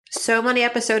So Money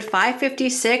episode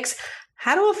 556,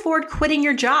 How to Afford Quitting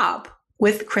Your Job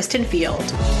with Kristen Field.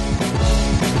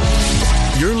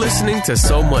 You're listening to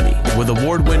So Money with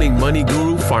award-winning money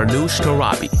guru Farnoosh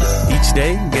Torabi. Each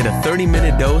day, get a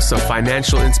 30-minute dose of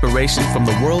financial inspiration from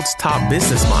the world's top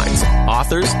business minds,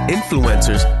 authors,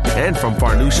 influencers, and from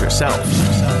Farnoosh herself.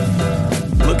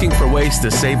 Looking for ways to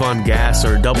save on gas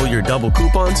or double your double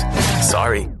coupons?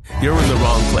 Sorry, you're in the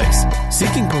wrong place.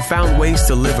 Seeking profound ways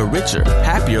to live a richer,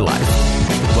 happier life.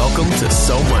 Welcome to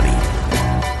So Money.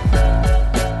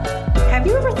 Have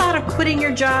you ever thought of quitting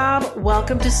your job?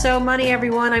 Welcome to So Money,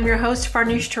 everyone. I'm your host,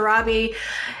 Farnoosh Torabi.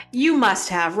 You must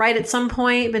have, right? At some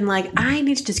point been like, I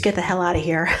need to just get the hell out of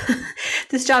here.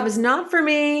 This job is not for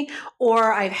me,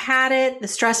 or I've had it. The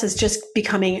stress is just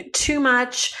becoming too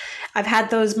much. I've had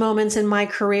those moments in my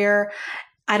career.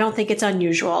 I don't think it's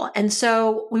unusual. And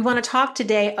so we want to talk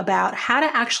today about how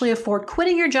to actually afford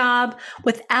quitting your job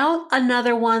without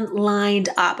another one lined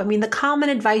up. I mean, the common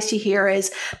advice you hear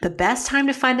is the best time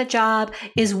to find a job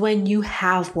is when you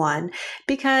have one,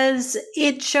 because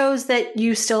it shows that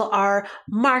you still are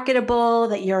marketable,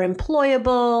 that you're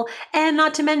employable, and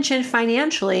not to mention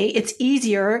financially, it's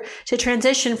easier to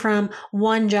transition from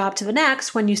one job to the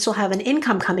next when you still have an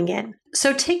income coming in.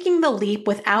 So taking the leap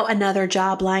without another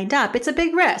job lined up, it's a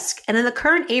big risk. And in the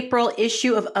current April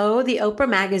issue of O, the Oprah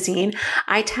magazine,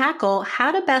 I tackle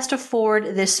how to best afford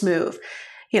this move.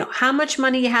 You know, how much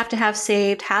money you have to have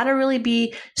saved, how to really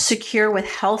be secure with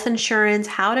health insurance,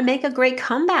 how to make a great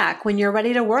comeback when you're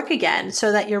ready to work again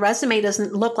so that your resume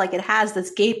doesn't look like it has this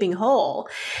gaping hole.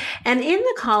 And in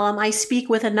the column, I speak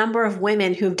with a number of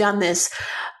women who've done this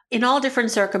in all different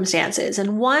circumstances.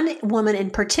 And one woman in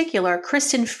particular,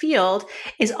 Kristen Field,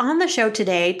 is on the show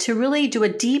today to really do a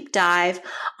deep dive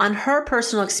on her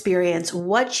personal experience,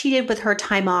 what she did with her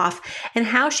time off, and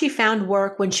how she found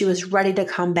work when she was ready to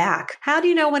come back. How do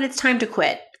you know when it's time to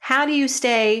quit? How do you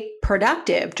stay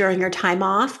productive during your time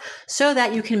off so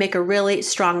that you can make a really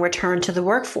strong return to the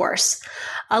workforce?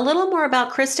 A little more about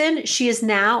Kristen. She is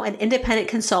now an independent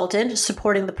consultant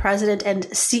supporting the president and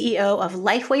CEO of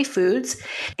Lifeway Foods,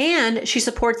 and she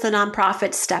supports the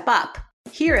nonprofit Step Up.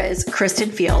 Here is Kristen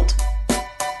Field.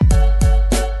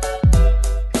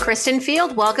 Kristen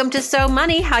Field, welcome to So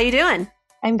Money. How you doing?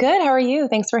 I'm good. How are you?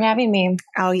 Thanks for having me.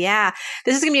 Oh, yeah.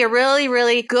 This is going to be a really,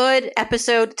 really good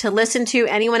episode to listen to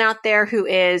anyone out there who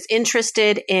is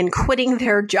interested in quitting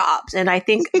their jobs. And I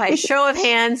think by show of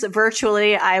hands,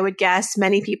 virtually, I would guess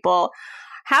many people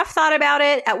have thought about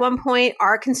it at one point,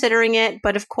 are considering it.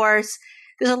 But of course,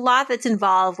 there's a lot that's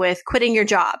involved with quitting your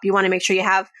job. You want to make sure you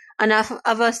have enough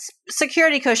of a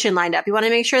security cushion lined up. You want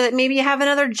to make sure that maybe you have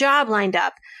another job lined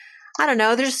up. I don't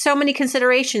know. There's so many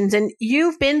considerations, and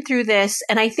you've been through this,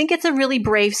 and I think it's a really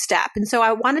brave step. And so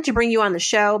I wanted to bring you on the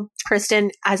show, Kristen.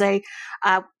 As I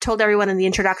told everyone in the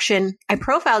introduction, I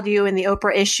profiled you in the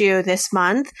Oprah issue this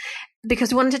month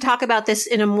because we wanted to talk about this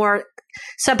in a more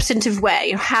substantive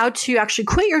way, how to actually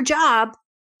quit your job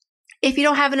if you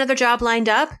don't have another job lined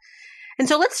up. And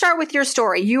so let's start with your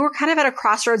story. You were kind of at a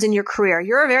crossroads in your career.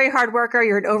 You're a very hard worker.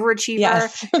 You're an overachiever.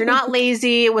 Yes. You're not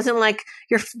lazy. It wasn't like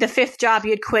the fifth job you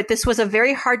had quit. This was a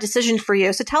very hard decision for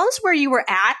you. So tell us where you were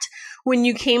at when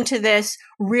you came to this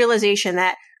realization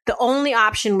that the only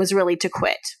option was really to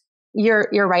quit.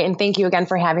 You're right. And thank you again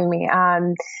for having me.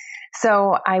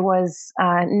 So I was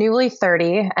newly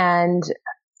 30, and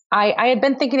I had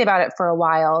been thinking about it for a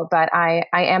while, but I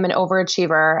am an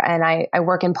overachiever, and I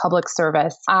work in public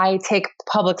service. I take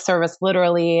public service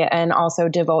literally and also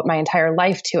devote my entire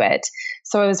life to it.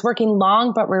 So I was working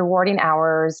long but rewarding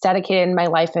hours, dedicated my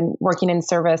life and working in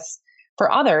service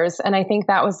for others. And I think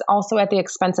that was also at the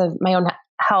expense of my own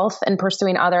health and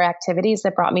pursuing other activities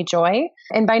that brought me joy.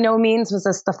 And by no means was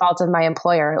this the fault of my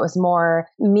employer. It was more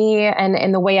me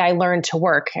and the way I learned to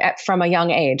work from a young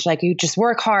age. Like, you just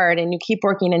work hard and you keep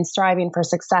working and striving for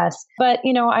success. But,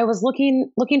 I was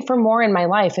looking for more in my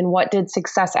life, and what did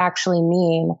success actually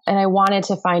mean? And I wanted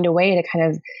to find a way to kind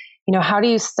of, how do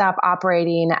you stop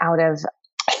operating out of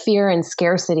fear and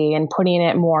scarcity and putting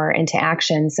it more into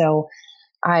action? So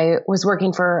I was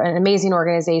working for an amazing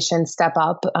organization, Step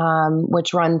Up,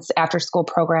 which runs after-school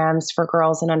programs for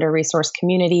girls in under-resourced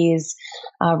communities,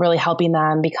 really helping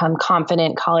them become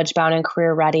confident, college-bound, and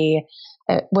career-ready.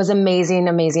 It was amazing,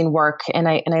 amazing work, and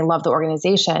I love the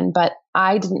organization, but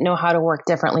I didn't know how to work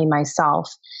differently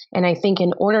myself. And I think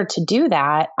in order to do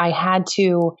that, I had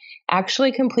to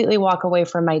actually completely walk away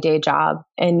from my day job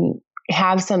and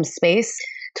have some space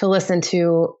to listen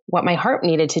to what my heart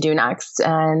needed to do next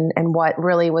and what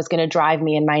really was going to drive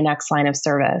me in my next line of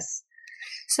service.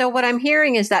 So what I'm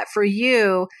hearing is that for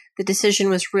you, the decision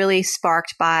was really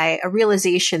sparked by a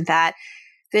realization that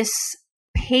this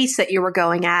pace that you were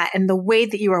going at and the way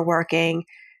that you were working,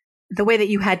 the way that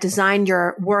you had designed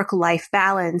your work-life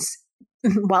balance,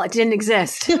 well, it didn't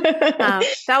exist.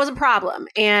 That was a problem.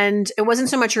 And it wasn't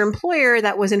so much your employer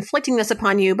that was inflicting this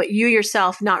upon you, but you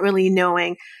yourself not really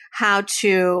knowing how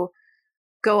to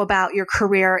go about your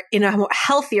career in a more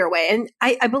healthier way. And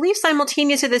I believe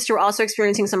simultaneous to this, you were also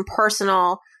experiencing some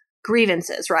personal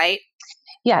grievances, right?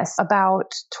 Yes.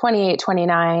 About 28,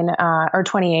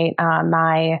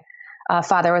 my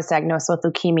father was diagnosed with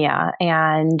leukemia,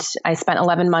 and I spent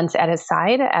 11 months at his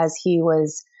side as he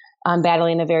was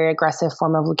battling a very aggressive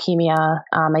form of leukemia.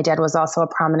 My dad was also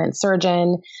a prominent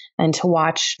surgeon, and to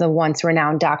watch the once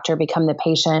renowned doctor become the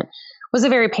patient was a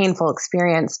very painful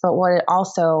experience. But what it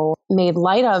also made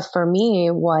light of for me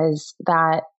was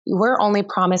that we're only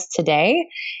promised today,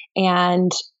 and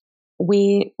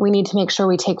we need to make sure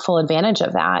we take full advantage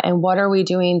of that. And what are we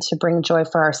doing to bring joy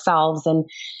for ourselves? And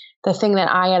the thing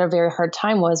that I had a very hard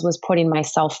time was putting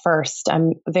myself first.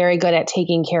 I'm very good at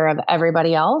taking care of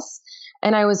everybody else.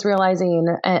 And I was realizing,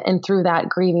 and through that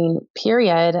grieving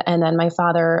period, and then my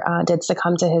father did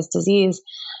succumb to his disease,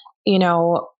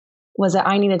 was that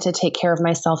I needed to take care of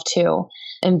myself too.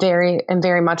 And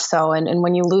very much so. And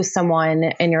when you lose someone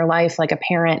in your life, like a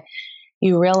parent,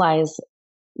 you realize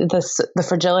the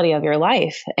fragility of your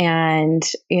life. And,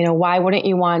 why wouldn't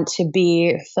you want to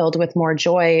be filled with more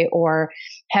joy or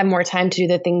have more time to do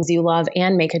the things you love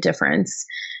and make a difference?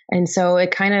 And so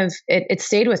it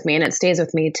stayed with me, and it stays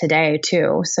with me today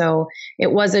too. So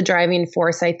it was a driving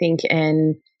force, I think,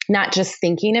 in not just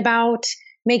thinking about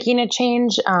making a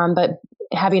change, but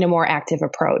having a more active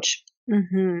approach.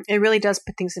 Mm-hmm. It really does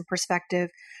put things in perspective,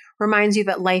 reminds you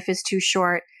that life is too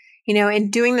short. In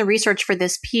doing the research for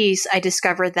this piece, I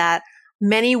discovered that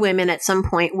many women at some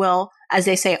point will, as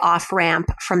they say, off ramp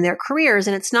from their careers.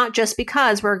 And it's not just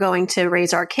because we're going to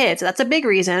raise our kids. That's a big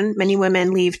reason. Many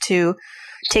women leave to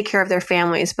take care of their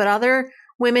families, but other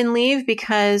women leave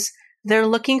because they're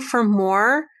looking for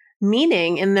more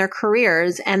meaning in their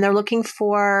careers, and they're looking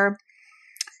for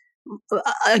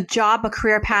a job, a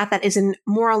career path that is in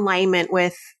more alignment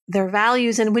with their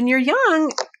values. And when you're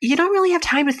young, you don't really have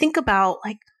time to think about,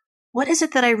 like, what is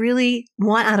it that I really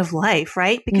want out of life,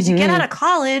 right? Because you get out of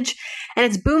college and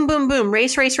it's boom, boom, boom,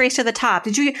 race to the top.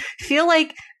 Did you feel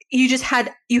like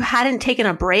you hadn't taken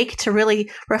a break to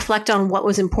really reflect on what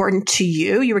was important to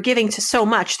you? You were giving to so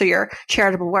much through your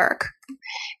charitable work.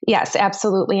 Yes,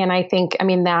 absolutely. And I think,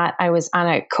 that I was on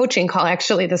a coaching call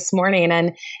actually this morning,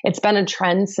 and it's been a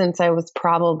trend since I was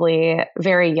probably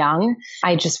very young.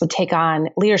 I just would take on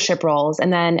leadership roles,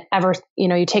 and then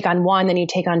you take on one, then you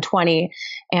take on 20.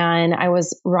 And I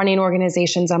was running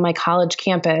organizations on my college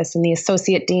campus and the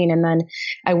associate dean. And then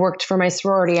I worked for my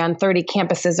sorority on 30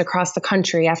 campuses across the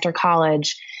country after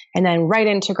college. And then right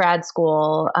into grad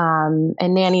school, and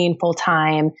nannying full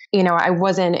time. I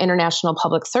was in international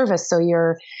public service. So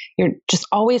you're just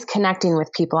always connecting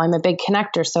with people. I'm a big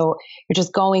connector. So you're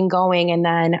just going. And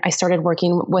then I started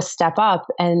working with Step Up,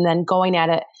 and then going at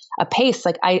it a pace.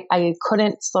 Like I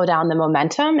couldn't slow down the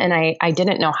momentum, and I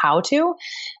didn't know how to.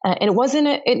 And it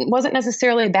wasn't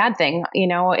necessarily a bad thing.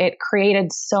 It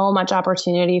created so much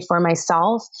opportunity for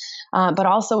myself. But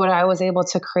also what I was able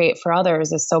to create for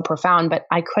others is so profound, but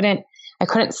I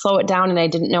couldn't slow it down, and I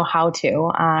didn't know how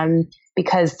to,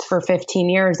 because for 15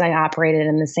 years I operated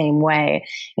in the same way.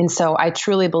 And so I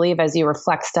truly believe as you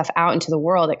reflect stuff out into the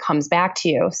world, it comes back to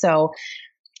you. So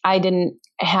I didn't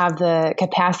have the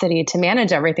capacity to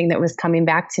manage everything that was coming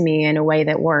back to me in a way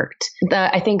that worked.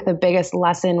 I think the biggest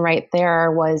lesson right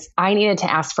there was I needed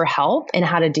to ask for help in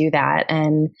how to do that.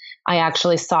 And I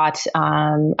actually sought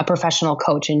a professional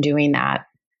coach in doing that.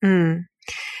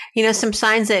 Some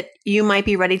signs that you might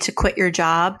be ready to quit your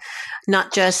job,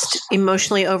 not just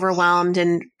emotionally overwhelmed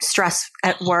and stressed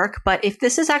at work, but if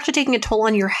this is actually taking a toll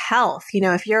on your health.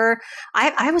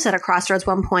 I was at a crossroads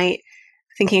one point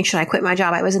thinking, should I quit my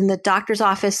job? I was in the doctor's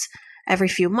office every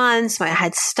few months. I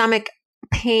had stomach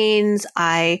pains.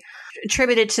 I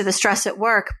attributed to the stress at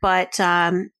work, but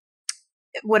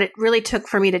what it really took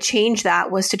for me to change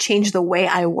that was to change the way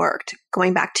I worked.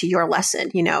 Going back to your lesson,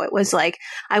 it was like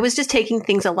I was just taking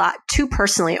things a lot too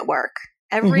personally at work.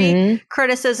 Every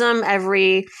criticism,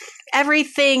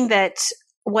 everything that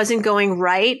wasn't going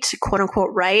right, quote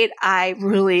unquote, right,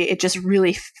 it just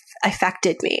really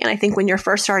affected me. And I think when you're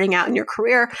first starting out in your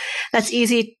career, that's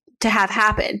easy to have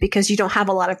happen because you don't have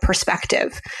a lot of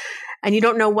perspective. and you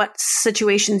don't know what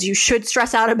situations you should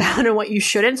stress out about and what you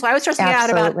shouldn't. So I was stressing out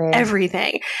about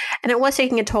everything, and it was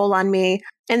taking a toll on me.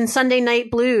 And Sunday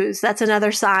night blues, that's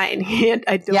another sign.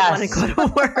 I don't want to go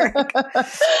to work.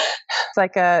 It's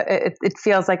like it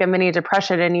feels like a mini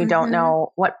depression, and you don't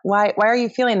know why are you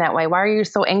feeling that way? Why are you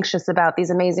so anxious about these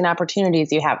amazing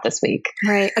opportunities you have this week?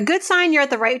 Right. A good sign you're at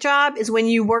the right job is when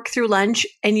you work through lunch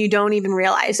and you don't even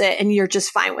realize it and you're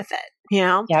just fine with it,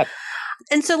 Yep.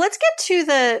 And so let's get to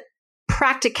the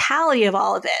practicality of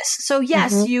all of this. So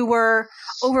yes, you were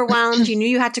overwhelmed, you knew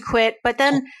you had to quit, but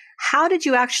then how did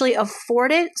you actually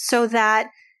afford it so that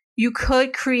you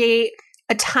could create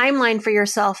a timeline for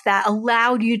yourself that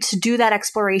allowed you to do that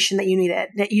exploration that you needed,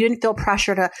 that you didn't feel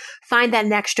pressure to find that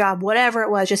next job, whatever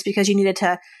it was, just because you needed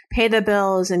to pay the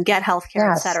bills and get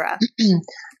healthcare, et cetera?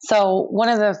 So one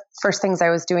of the first things I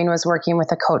was doing was working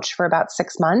with a coach for about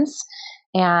 6 months.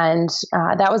 And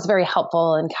that was very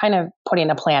helpful in kind of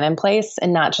putting a plan in place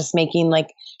and not just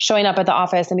showing up at the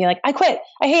office and being like, I quit,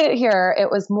 I hate it here. It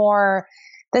was more,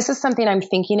 this is something I'm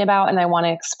thinking about and I want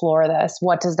to explore this.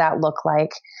 What does that look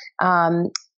like?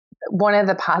 One of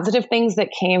the positive things that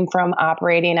came from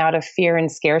operating out of fear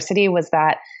and scarcity was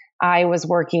that I was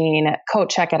working coat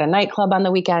check at a nightclub on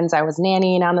the weekends. I was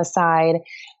nannying on the side.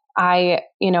 I,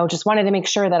 just wanted to make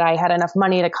sure that I had enough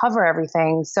money to cover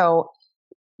everything. So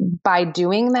by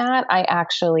doing that, I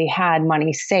actually had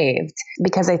money saved,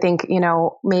 because I think,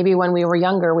 maybe when we were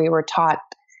younger, we were taught,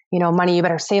 money, you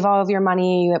better save all of your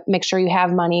money, you make sure you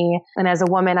have money. And as a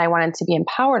woman, I wanted to be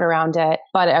empowered around it,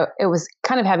 but it was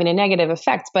kind of having a negative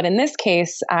effect. But in this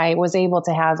case, I was able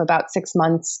to have about 6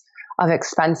 months of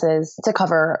expenses to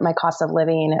cover my cost of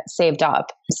living saved up.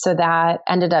 So that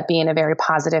ended up being a very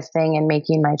positive thing in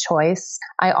making my choice.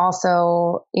 I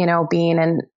also, being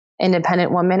an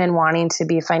independent woman and wanting to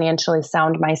be financially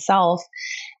sound myself,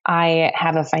 I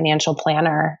have a financial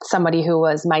planner, somebody who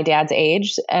was my dad's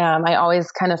age. I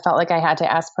always kind of felt like I had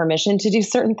to ask permission to do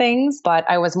certain things, but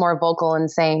I was more vocal in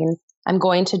saying, I'm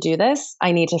going to do this.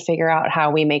 I need to figure out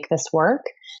how we make this work.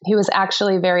 He was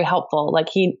actually very helpful. Like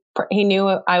he knew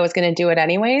I was going to do it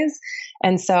anyways.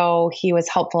 And so he was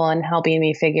helpful in helping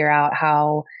me figure out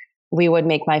how we would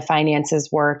make my finances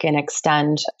work and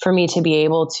extend for me to be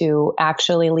able to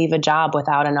actually leave a job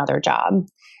without another job.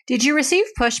 Did you receive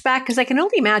pushback? Because I can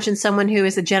only imagine someone who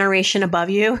is a generation above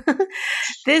you.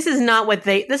 This is not what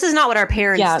our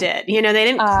parents did. They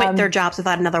didn't quit their jobs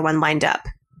without another one lined up.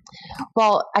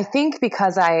 Well, I think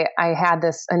because I had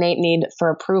this innate need for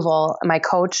approval, my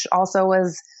coach also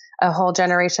was a whole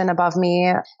generation above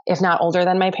me, if not older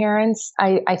than my parents.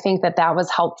 I think that was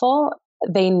helpful.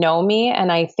 They know me.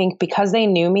 And I think because they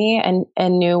knew me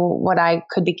and knew what I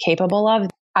could be capable of,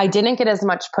 I didn't get as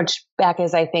much pushback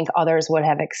as I think others would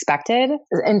have expected.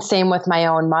 And same with my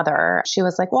own mother. She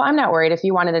was like, well, I'm not worried. If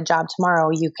you wanted a job tomorrow,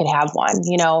 you could have one.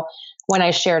 When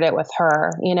I shared it with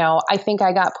her, I think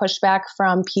I got pushback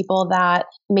from people that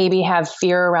maybe have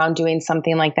fear around doing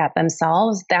something like that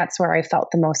themselves. That's where I felt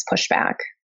the most pushback.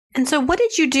 And so what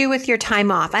did you do with your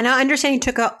time off? I understand you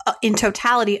took in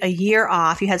totality a year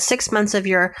off. You had 6 months of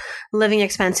your living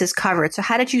expenses covered. So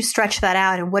how did you stretch that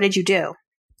out and what did you do?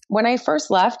 When I first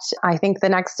left, I think the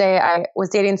next day I was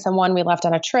dating someone, we left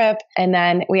on a trip, and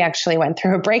then we actually went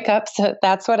through a breakup. So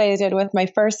that's what I did with my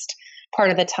first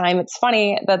part of the time. It's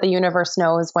funny that the universe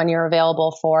knows when you're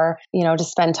available for, to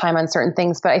spend time on certain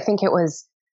things. But I think it was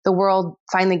the world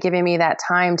finally giving me that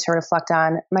time to reflect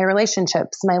on my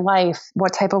relationships, my life,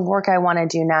 what type of work I want to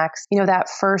do next. That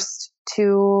first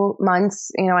 2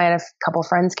 months, I had a couple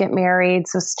friends get married.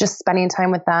 So it's just spending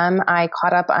time with them. I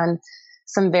caught up on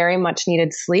some very much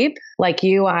needed sleep. Like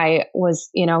you, I was,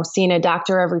 seeing a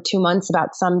doctor every 2 months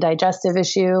about some digestive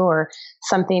issue or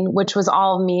something, which was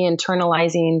all me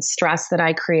internalizing stress that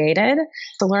I created.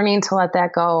 So learning to let that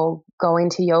go, going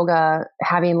to yoga,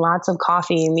 having lots of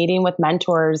coffee, meeting with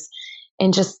mentors,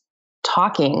 and just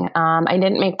talking. I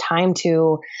didn't make time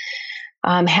to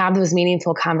have those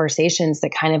meaningful conversations that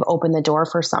kind of open the door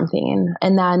for something.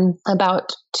 And then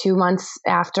about 2 months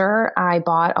after, I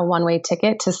bought a one-way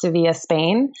ticket to Sevilla,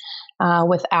 Spain,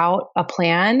 without a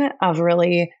plan of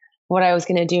really what I was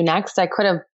going to do next. I could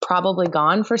have probably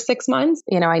gone for 6 months.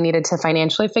 I needed to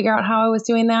financially figure out how I was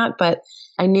doing that, but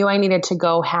I knew I needed to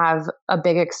go have a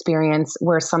big experience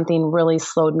where something really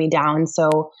slowed me down.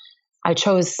 So I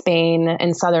chose Spain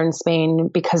and southern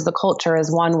Spain because the culture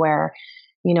is one where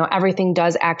everything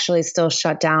does actually still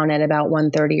shut down at about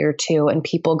 1:30 or 2, and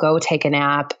people go take a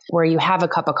nap, where you have a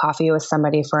cup of coffee with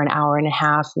somebody for an hour and a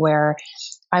half, where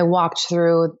I walked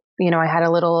through, I had a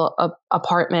little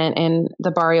apartment in the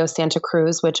Barrio Santa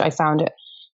Cruz, which I found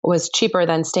was cheaper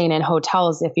than staying in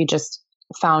hotels if you just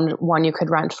found one you could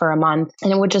rent for a month,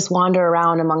 and it would just wander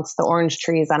around amongst the orange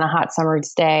trees on a hot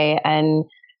summer's day and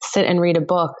sit and read a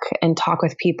book and talk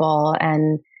with people.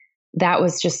 And that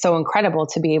was just so incredible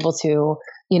to be able to,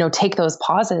 take those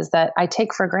pauses that I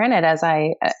take for granted as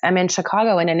I'm in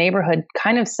Chicago in a neighborhood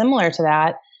kind of similar to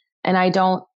that. And I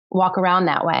don't walk around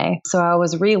that way. So I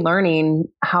was relearning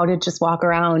how to just walk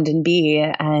around and be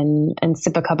and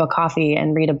sip a cup of coffee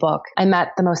and read a book. I met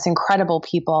the most incredible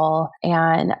people.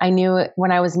 And I knew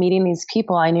when I was meeting these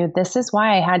people, I knew this is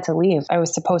why I had to leave. I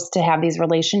was supposed to have these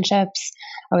relationships.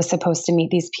 I was supposed to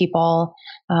meet these people.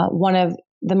 One of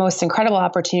the most incredible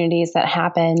opportunities that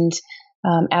happened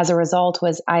as a result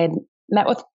was I had met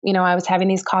with, I was having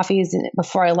these coffees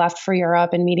before I left for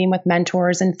Europe and meeting with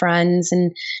mentors and friends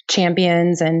and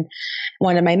champions. And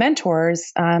one of my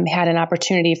mentors had an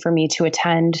opportunity for me to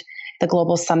attend the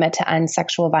Global Summit to End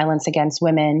Sexual Violence Against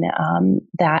Women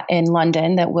that in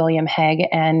London that William Hague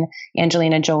and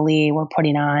Angelina Jolie were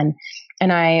putting on.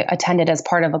 And I attended as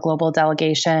part of a global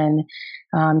delegation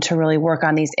to really work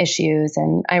on these issues.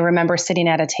 And I remember sitting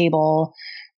at a table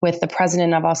with the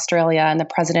president of Australia and the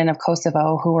president of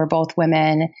Kosovo, who were both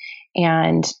women.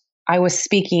 And I was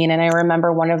speaking, and I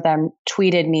remember one of them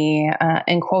tweeted me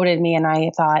and quoted me. And I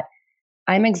thought,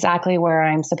 I'm exactly where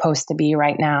I'm supposed to be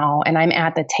right now. And I'm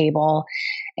at the table.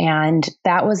 And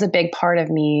that was a big part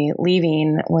of me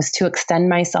leaving, was to extend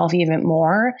myself even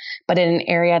more, but in an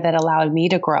area that allowed me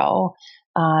to grow.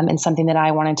 And something that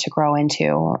I wanted to grow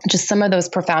into. Just some of those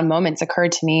profound moments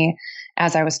occurred to me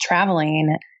as I was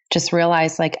traveling. Just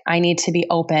realized I need to be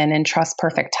open and trust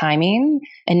perfect timing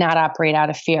and not operate out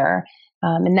of fear.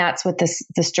 And that's what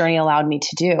this journey allowed me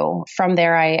to do. From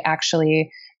there, I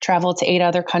actually traveled to 8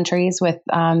 other countries with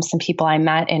some people I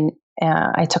met, and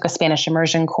I took a Spanish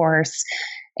immersion course.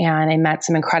 And I met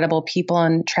some incredible people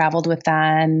and traveled with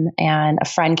them. And a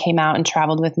friend came out and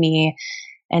traveled with me.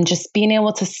 And just being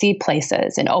able to see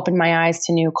places and open my eyes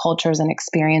to new cultures and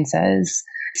experiences.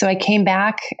 So I came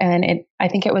back, and I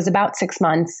think it was about 6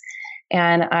 months.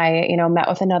 And I, met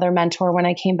with another mentor when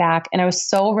I came back, and I was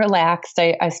so relaxed.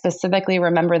 I specifically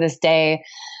remember this day.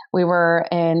 We were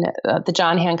in the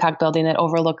John Hancock building that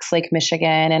overlooks Lake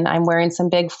Michigan, and I'm wearing some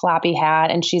big floppy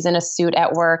hat, and she's in a suit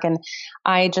at work. And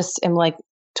I just am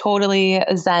totally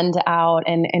zened out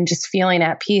and just feeling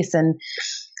at peace. And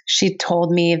she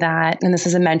told me that, and this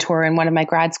is a mentor and one of my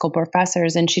grad school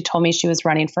professors, and she told me she was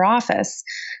running for office,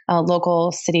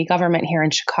 local city government here in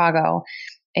Chicago.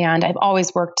 And I've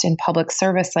always worked in public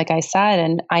service, like I said,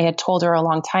 and I had told her a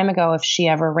long time ago if she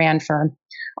ever ran for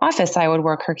office, I would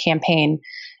work her campaign.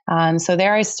 So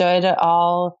there I stood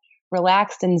all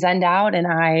relaxed and zenned out, and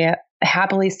I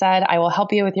happily said, I will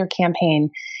help you with your campaign.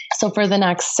 So for the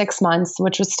next 6 months,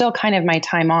 which was still kind of my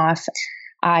time off,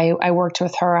 I worked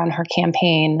with her on her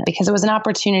campaign because it was an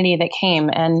opportunity that came.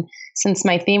 And since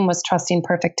my theme was trusting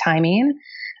perfect timing,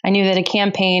 I knew that a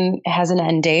campaign has an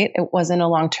end date. It wasn't a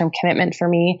long-term commitment for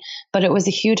me, but it was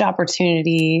a huge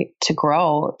opportunity to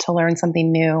grow, to learn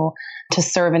something new, to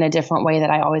serve in a different way that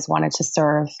I always wanted to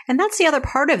serve. And that's the other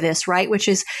part of this, right? Which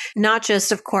is not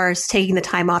just, of course, taking the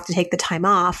time off to take the time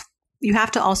off. You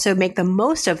have to also make the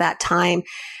most of that time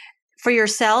for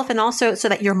yourself, and also so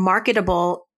that you're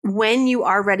marketable when you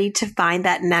are ready to find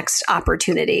that next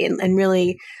opportunity and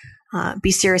really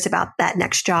be serious about that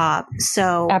next job.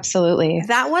 So absolutely,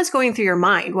 that was going through your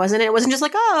mind, wasn't it? It wasn't just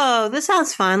oh, this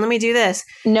sounds fun, let me do this.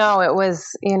 No, it was,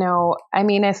 I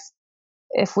mean,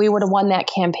 if we would have won that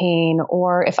campaign,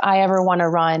 or if I ever want to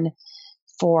run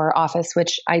for office,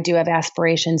 which I do have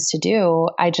aspirations to do,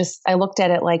 I looked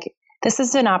at it like, this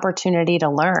is an opportunity to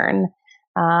learn.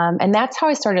 And that's how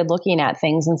I started looking at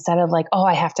things, instead of oh,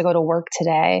 I have to go to work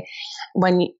today.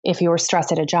 If you were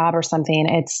stressed at a job or something,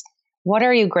 it's, what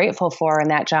are you grateful for in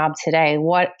that job today?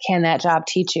 What can that job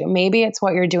teach you? Maybe it's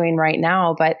what you're doing right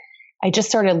now, but I just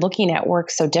started looking at work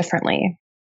so differently.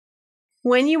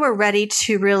 When you were ready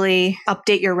to really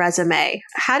update your resume,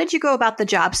 how did you go about the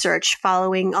job search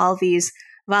following all these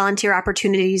volunteer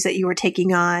opportunities that you were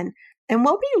taking on? And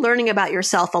what were you learning about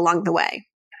yourself along the way?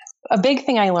 A big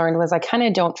thing I learned was I kind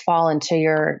of don't fall into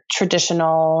your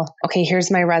traditional, okay, here's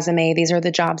my resume, these are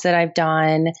the jobs that I've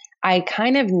done. I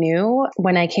kind of knew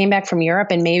when I came back from Europe,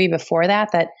 and maybe before that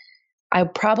I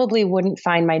probably wouldn't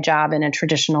find my job in a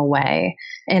traditional way.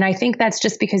 And I think that's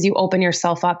just because you open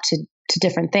yourself up to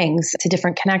different things, to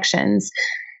different connections.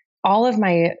 All of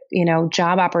my,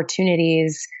 job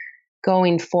opportunities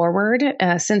going forward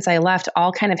since I left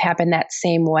all kind of happened that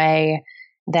same way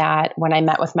that when I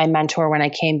met with my mentor when I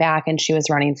came back and she was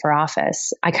running for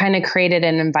office. I kind of created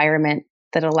an environment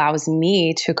that allows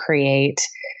me to create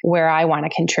where I want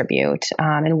to contribute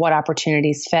and what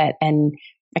opportunities fit. And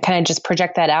I kind of just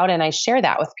project that out and I share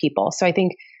that with people. So I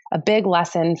think a big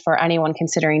lesson for anyone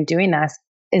considering doing this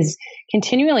is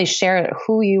continually share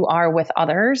who you are with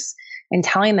others and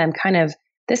telling them kind of,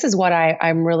 this is what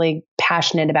I'm really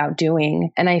passionate about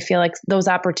doing. And I feel like those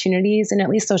opportunities and at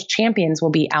least those champions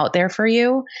will be out there for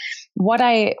you. What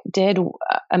I did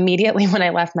immediately when I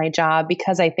left my job,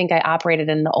 because I think I operated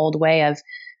in the old way of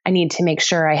I need to make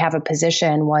sure I have a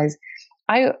position, was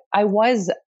I was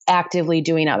actively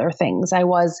doing other things. I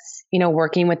was,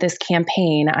 working with this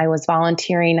campaign. I was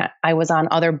volunteering. I was on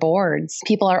other boards.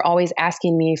 People are always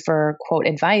asking me for quote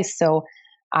advice. So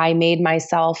I made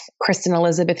myself Kristen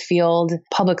Elizabeth Field,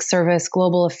 public service,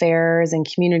 global affairs, and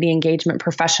community engagement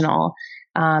professional.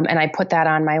 And I put that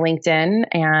on my LinkedIn.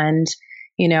 And,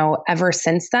 ever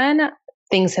since then,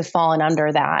 things have fallen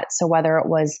under that. So whether it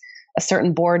was a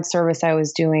certain board service I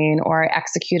was doing, or I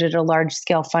executed a large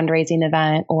scale fundraising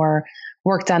event, or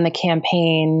worked on the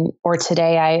campaign, or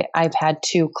today I've had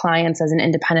 2 clients as an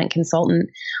independent consultant,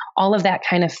 all of that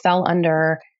kind of fell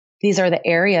under, these are the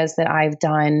areas that I've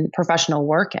done professional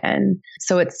work in.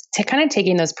 So it's kind of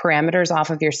taking those parameters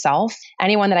off of yourself.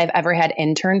 Anyone that I've ever had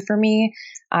intern for me,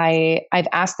 I've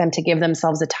asked them to give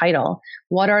themselves a title.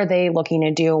 What are they looking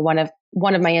to do? One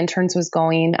of my interns was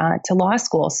going to law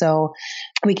school. So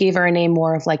we gave her a name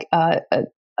more of like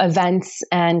events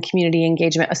and community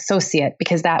engagement associate,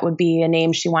 because that would be a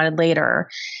name she wanted later.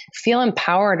 Feel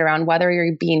empowered around whether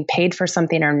you're being paid for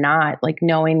something or not, like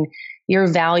knowing you're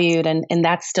valued and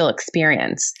that's still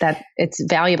experience, that it's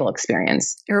valuable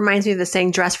experience. It reminds me of the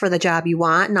saying, dress for the job you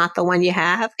want, not the one you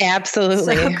have.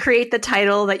 Absolutely. So create the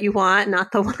title that you want,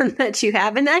 not the one that you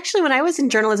have. And actually, when I was in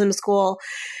journalism school,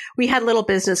 we had little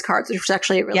business cards, which was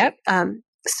actually really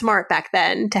smart back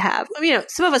then to have.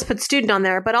 Some of us put student on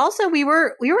there, but also we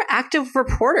were active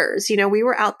reporters. We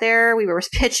were out there, we were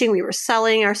pitching, we were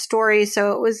selling our stories.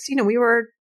 So it was, we were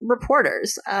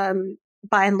reporters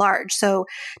by and large. So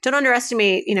don't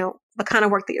underestimate, the kind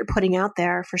of work that you're putting out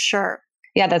there for sure.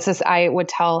 Yeah, that's just, I would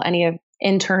tell any of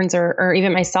interns or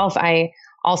even myself, I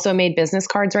also made business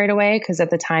cards right away, because at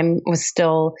the time was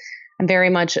still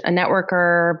very much a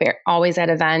networker, always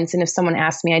at events. And if someone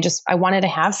asked me, I wanted to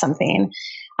have something.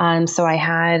 So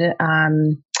I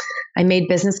made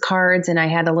business cards, and I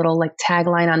had a little like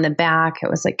tagline on the back. It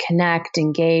was like connect,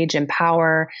 engage,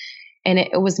 empower. And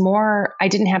it was more, I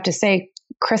didn't have to say,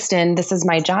 Kristen, this is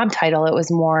my job title. It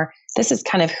was more, this is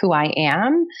kind of who I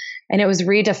am. And it was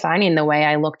redefining the way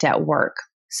I looked at work.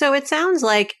 So it sounds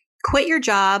like quit your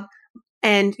job,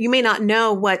 and you may not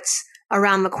know what's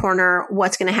around the corner,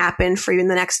 what's going to happen for you in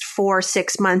the next 4,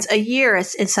 6 months, a year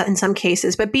in some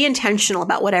cases, but be intentional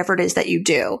about whatever it is that you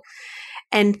do.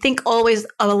 And think always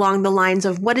along the lines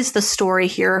of, what is the story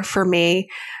here for me?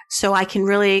 So I can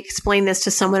really explain this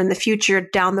to someone in the future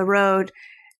down the road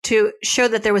to show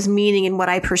that there was meaning in what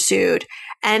I pursued.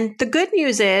 And the good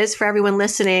news is, for everyone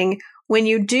listening, when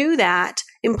you do that,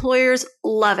 employers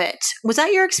love it. Was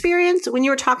that your experience when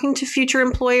you were talking to future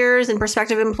employers and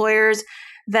prospective employers,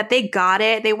 that they got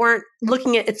it? They weren't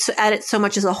looking at it so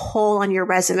much as a hole on your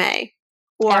resume,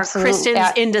 or Absolutely.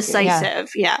 Kristen's indecisive.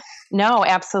 Yeah. No,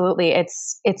 absolutely.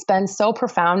 It's been so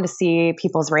profound to see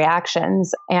people's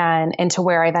reactions and to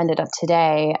where I've ended up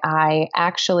today.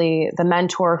 The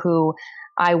mentor who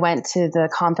I went to the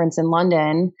conference in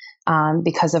London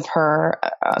because of her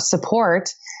support,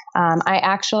 I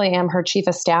actually am her chief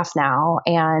of staff now.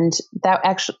 And that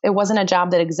actually, it wasn't a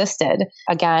job that existed.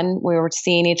 Again, we were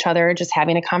seeing each other, just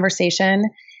having a conversation.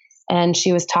 And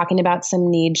she was talking about some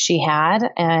needs she had.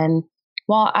 And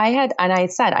I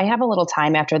said, I have a little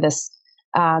time after this,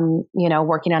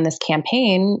 working on this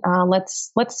campaign.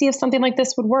 Let's see if something like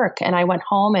this would work. And I went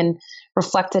home and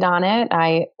reflected on it.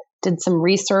 I did some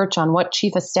research on what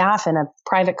chief of staff in a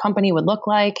private company would look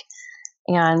like,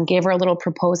 and gave her a little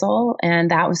proposal. And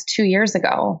that was 2 years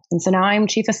ago. And so now I'm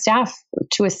chief of staff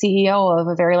to a CEO of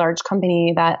a very large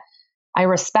company that I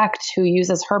respect, who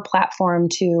uses her platform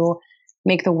to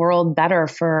make the world better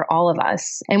for all of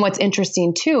us. And what's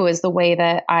interesting too is the way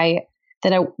that I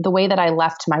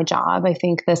left my job. I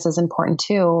think this is important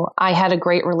too. I had a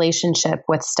great relationship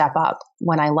with Step Up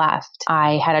when I left.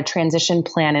 I had a transition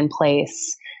plan in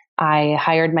place. I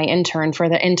hired my intern for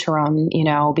the interim,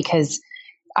 because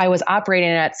I was operating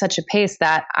at such a pace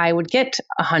that I would get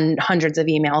hundreds of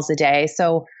emails a day.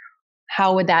 So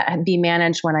how would that be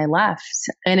managed when I left?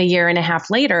 And a year and a half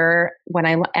later,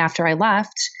 after I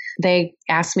left, they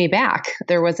asked me back.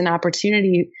 There was an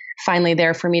opportunity finally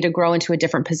there for me to grow into a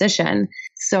different position.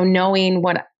 So knowing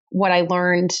what I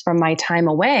learned from my time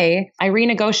away, I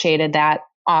renegotiated that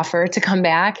offer to come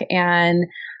back, and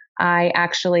I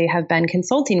actually have been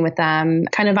consulting with them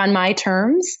kind of on my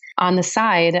terms on the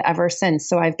side ever since.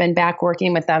 So I've been back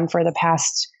working with them for the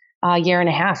past year and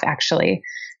a half, actually.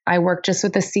 I work just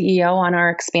with the CEO on our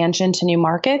expansion to new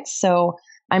markets. So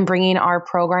I'm bringing our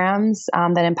programs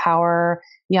that empower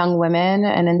young women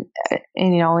and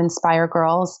inspire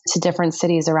girls to different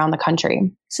cities around the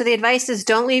country. So the advice is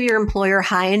don't leave your employer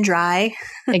high and dry.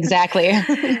 Exactly.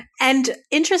 And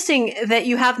interesting that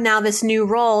you have now this new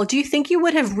role. Do you think you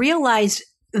would have realized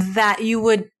that you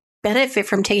would benefit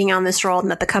from taking on this role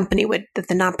and that the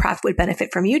nonprofit would benefit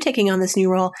from you taking on this new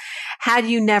role had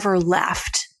you never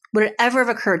left? Would it ever have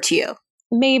occurred to you?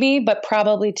 Maybe, but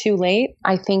probably too late.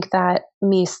 I think that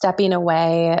me stepping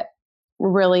away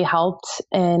really helped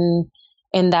in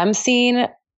them seeing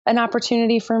an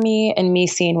opportunity for me and me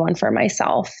seeing one for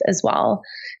myself as well.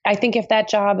 I think if that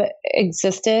job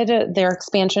existed, their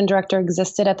expansion director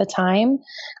existed at the time,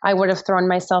 I would have thrown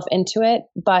myself into it,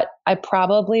 but I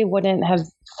probably wouldn't have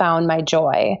found my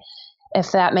joy.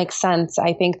 If that makes sense,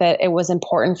 I think that it was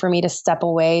important for me to step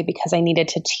away because I needed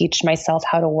to teach myself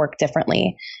how to work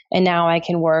differently. And now I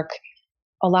can work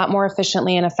a lot more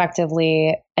efficiently and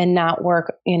effectively and not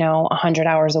work, 100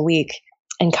 hours a week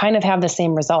and kind of have the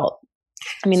same result.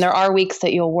 I mean, there are weeks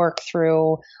that you'll work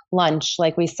through lunch,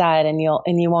 like we said, and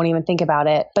you won't even think about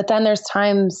it. But then there's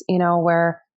times,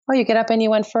 where, you get up and you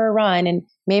went for a run and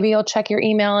maybe you'll check your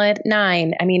email at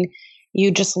 9. I mean,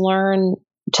 you just learn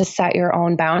to set your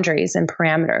own boundaries and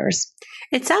parameters.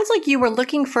 It sounds like you were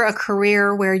looking for a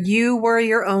career where you were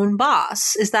your own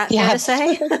boss. Is that fair to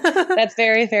say? That's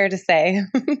very fair to say.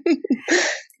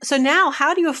 So now,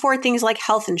 how do you afford things like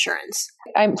health insurance?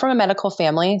 I'm from a medical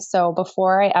family. So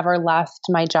before I ever left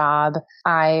my job,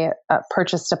 I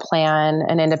purchased a plan,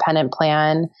 an independent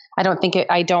plan. I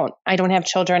don't have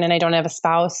children and I don't have a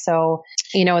spouse. So,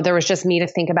 there was just me to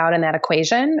think about in that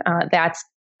equation.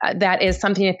 That is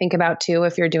something to think about too,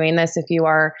 if you're doing this, if you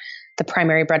are the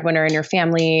primary breadwinner in your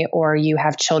family or you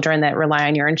have children that rely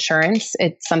on your insurance.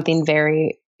 It's something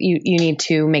you need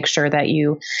to make sure that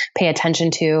you pay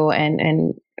attention to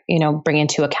and bring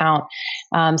into account.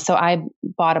 So I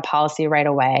bought a policy right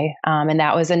away. And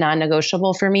that was a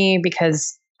non-negotiable for me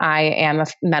because I am a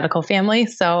medical family.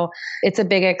 So it's a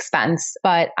big expense,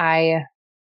 but I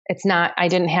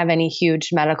didn't have any huge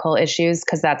medical issues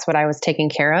because that's what I was taking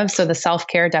care of. So the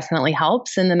self-care definitely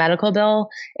helps in the medical bill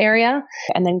area.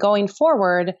 And then going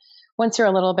forward, once you're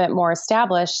a little bit more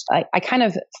established, I kind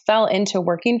of fell into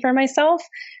working for myself,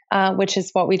 which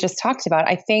is what we just talked about.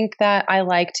 I think that I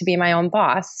like to be my own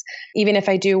boss. Even if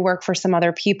I do work for some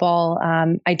other people,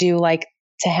 I do like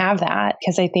to have that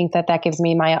because I think that gives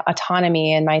me my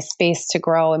autonomy and my space to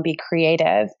grow and be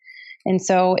creative. And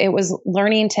so it was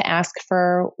learning to ask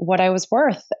for what I was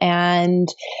worth and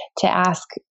to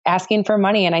asking for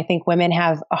money. And I think women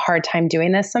have a hard time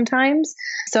doing this sometimes.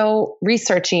 So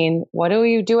researching, what do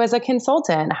you do as a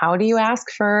consultant? How do you ask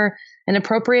for an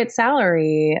appropriate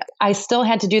salary? I still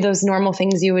had to do those normal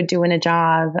things you would do in a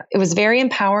job. It was very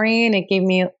empowering. It gave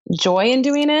me joy in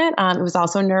doing it. It was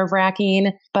also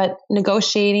nerve-wracking, but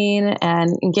negotiating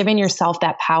and giving yourself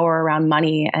that power around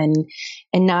money and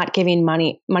not giving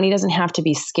money doesn't have to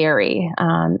be scary.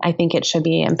 I think it should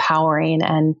be empowering.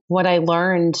 And what I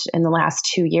learned in the last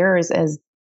 2 years is,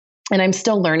 and I'm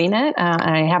still learning it, and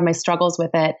I have my struggles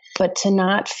with it, but to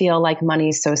not feel like money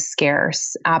is so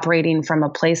scarce, operating from a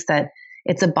place that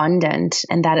it's abundant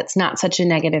and that it's not such a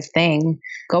negative thing.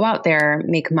 Go out there,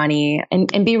 make money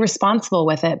and be responsible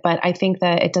with it. But I think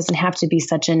that it doesn't have to be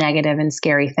such a negative and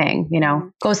scary thing,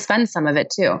 go spend some of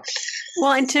it too.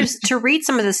 Well, and to read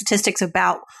some of the statistics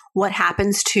about what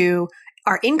happens to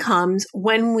our incomes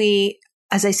when we,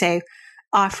 as I say,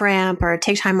 off ramp or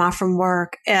take time off from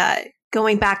work,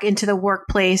 going back into the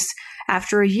workplace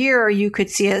after a year, you could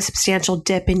see a substantial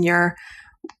dip in your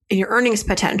earnings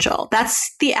potential.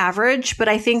 That's the average. But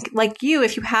I think like you,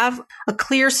 if you have a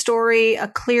clear story, a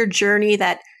clear journey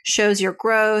that shows your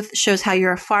growth, shows how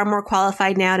you're far more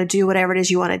qualified now to do whatever it is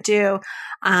you want to do,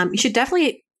 you should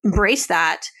definitely embrace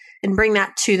that and bring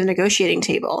that to the negotiating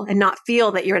table and not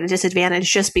feel that you're at a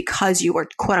disadvantage just because you were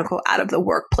quote unquote out of the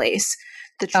workplace,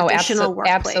 the traditional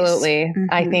workplace. Absolutely. Mm-hmm.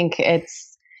 I think it's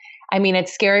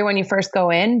scary when you first go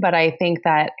in, but I think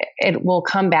that it will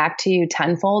come back to you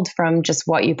tenfold from just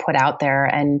what you put out there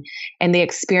and the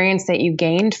experience that you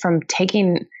gained from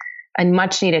taking a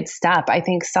much needed step. I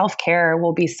think self-care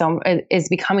is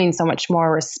becoming so much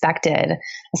more respected,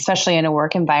 especially in a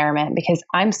work environment, because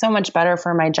I'm so much better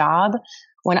for my job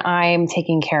when I'm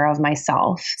taking care of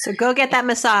myself. So go get that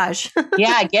massage.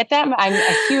 Yeah, get that. I'm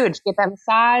huge. Get that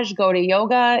massage, go to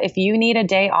yoga. If you need a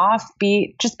day off,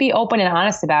 just be open and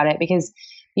honest about it, because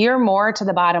you're more to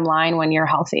the bottom line when you're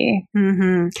healthy.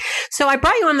 Mm-hmm. So I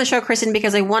brought you on the show, Kristen,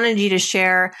 because I wanted you to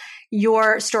share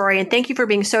your story. And thank you for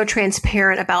being so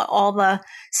transparent about all the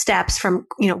steps from,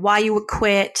 why you would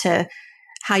quit to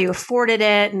how you afforded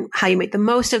it and how you made the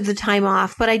most of the time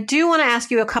off. But I do want to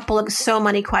ask you a couple of so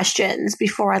many questions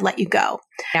before I let you go.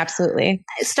 Absolutely.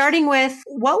 Starting with,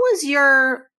 what was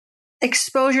your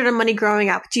exposure to money growing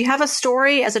up? Do you have a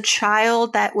story as a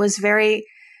child that was very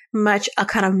much a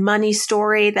kind of money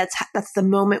story? That's the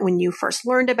moment when you first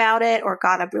learned about it or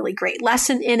got a really great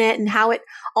lesson in it, and how it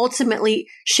ultimately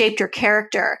shaped your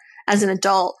character as an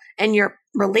adult and your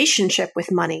relationship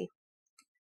with money?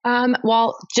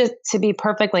 Well, just to be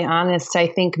perfectly honest, I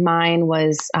think mine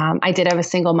was, I did have a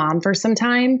single mom for some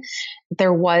time.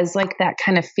 There was like that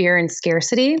kind of fear and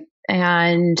scarcity.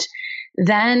 And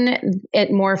then it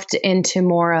morphed into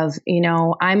more of,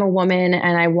 I'm a woman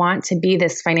and I want to be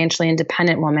this financially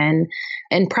independent woman,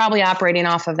 and probably operating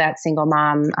off of that single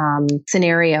mom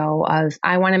scenario of,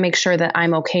 I want to make sure that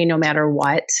I'm okay no matter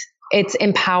what. It's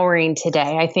empowering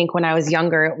today. I think when I was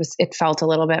younger, it felt a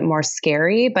little bit more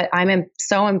scary, but I'm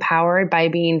so empowered by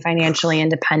being financially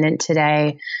independent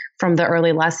today from the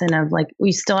early lesson of like,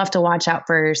 we still have to watch out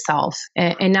for yourself,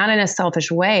 and not in a selfish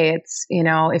way. It's,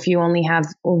 if you only have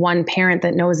one parent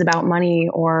that knows about money,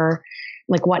 or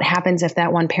like what happens if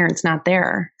that one parent's not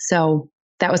there. So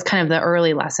that was kind of the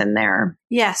early lesson there.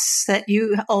 Yes, that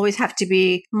you always have to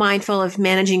be mindful of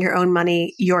managing your own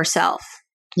money yourself.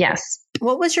 Yes.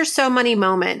 What was your so money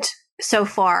moment so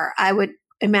far? I would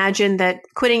imagine that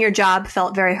quitting your job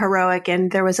felt very heroic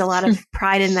and there was a lot of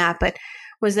pride in that. But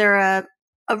was there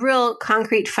a real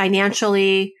concrete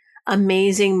financially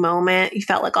amazing moment? You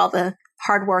felt like all the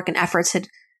hard work and efforts had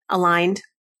aligned?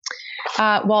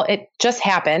 Well, it just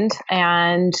happened,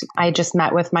 and I just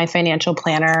met with my financial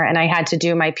planner, and I had to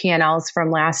do my P&Ls from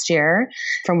last year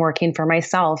from working for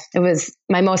myself. It was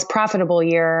my most profitable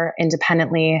year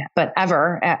independently, but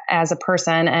ever as a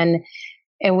person. And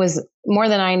it was more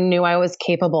than I knew I was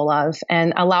capable of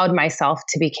and allowed myself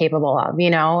to be capable of,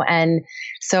 And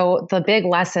so the big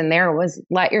lesson there was,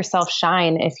 let yourself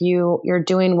shine. If you're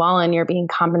doing well and you're being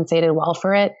compensated well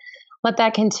for it, let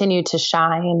that continue to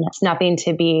shine. It's nothing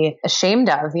to be ashamed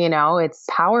of, it's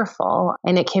powerful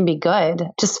and it can be good.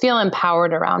 Just feel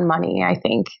empowered around money, I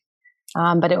think.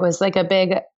 But it was like a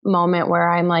big moment where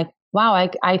I'm like, wow,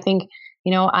 I think,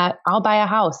 I'll buy a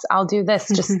house. I'll do this.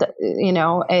 Just,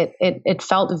 it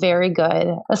felt very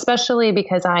good, especially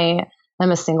because I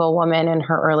am a single woman in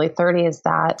her early 30s,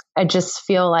 that I just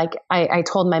feel like I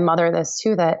told my mother this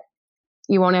too, that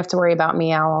you won't have to worry about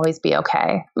me. I'll always be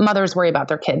okay. Mothers worry about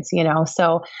their kids,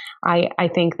 So I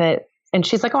think that, and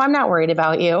she's like, oh, I'm not worried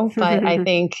about you. But I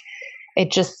think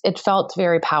it felt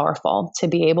very powerful to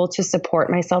be able to support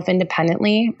myself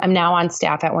independently. I'm now on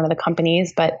staff at one of the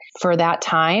companies, but for that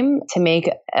time to make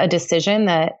a decision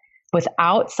that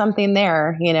without something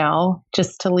there,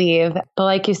 just to leave. But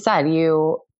like you said,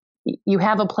 you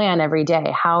have a plan every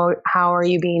day. How are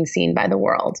you being seen by the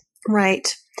world?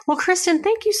 Right. Well, Kristen,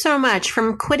 thank you so much.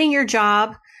 From quitting your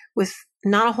job with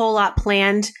not a whole lot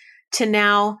planned to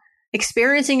now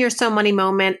experiencing your so money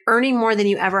moment, earning more than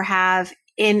you ever have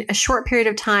in a short period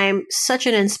of time. Such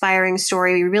an inspiring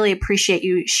story. We really appreciate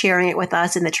you sharing it with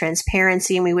us and the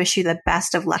transparency, and we wish you the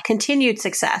best of luck. Continued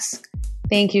success.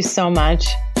 Thank you so much.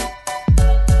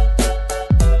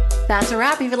 That's a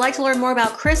wrap. If you'd like to learn more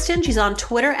about Kristen, she's on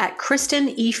Twitter at Kristen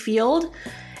E. Field.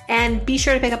 And be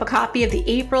sure to pick up a copy of the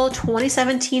April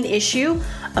 2017 issue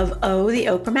of Oh, the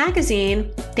Oprah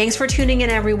magazine. Thanks for tuning in,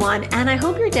 everyone. And I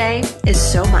hope your day is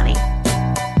so money.